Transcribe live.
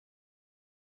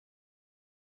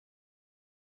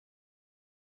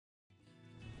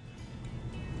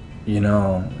You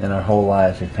know, in our whole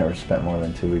lives, we've never spent more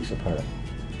than 2 weeks apart.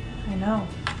 I know.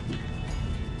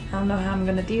 I don't know how I'm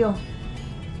gonna deal.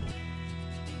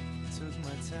 Took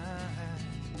my time,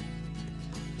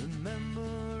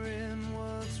 remembering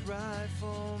what's right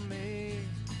for me.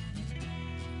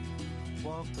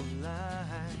 Walk the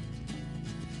line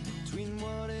between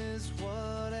what is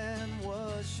what and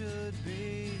what should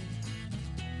be.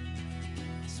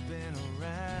 Spin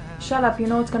around. Shut up, you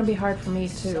know it's gonna be hard for me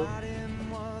too. Deciding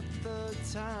what the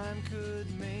time could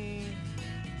mean.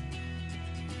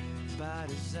 By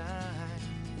design,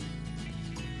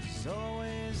 there's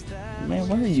always that. Man,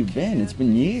 where have you been? It's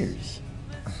been years.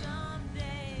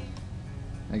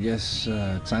 I guess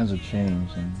times have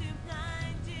changed, and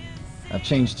I've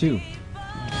changed too.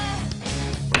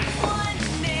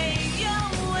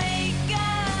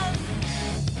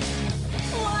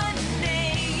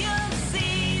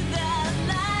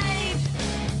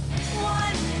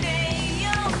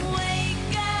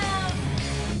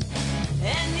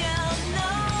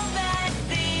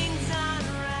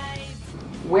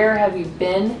 Where have you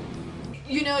been?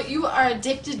 You know, you are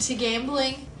addicted to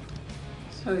gambling.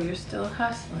 So you're still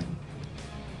hustling.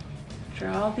 After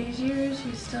all these years,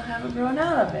 you still haven't grown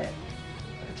out of it.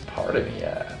 It's part of me.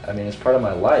 I mean, it's part of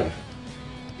my life.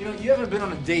 You know, you haven't been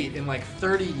on a date in like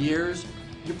 30 years.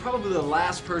 You're probably the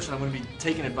last person I'm going to be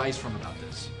taking advice from about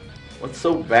this. What's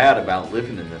so bad about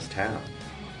living in this town?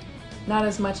 Not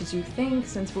as much as you think,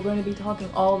 since we're going to be talking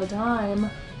all the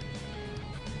time.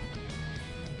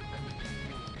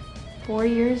 4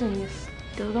 years and you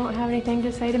still don't have anything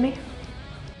to say to me?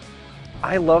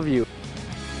 I love you.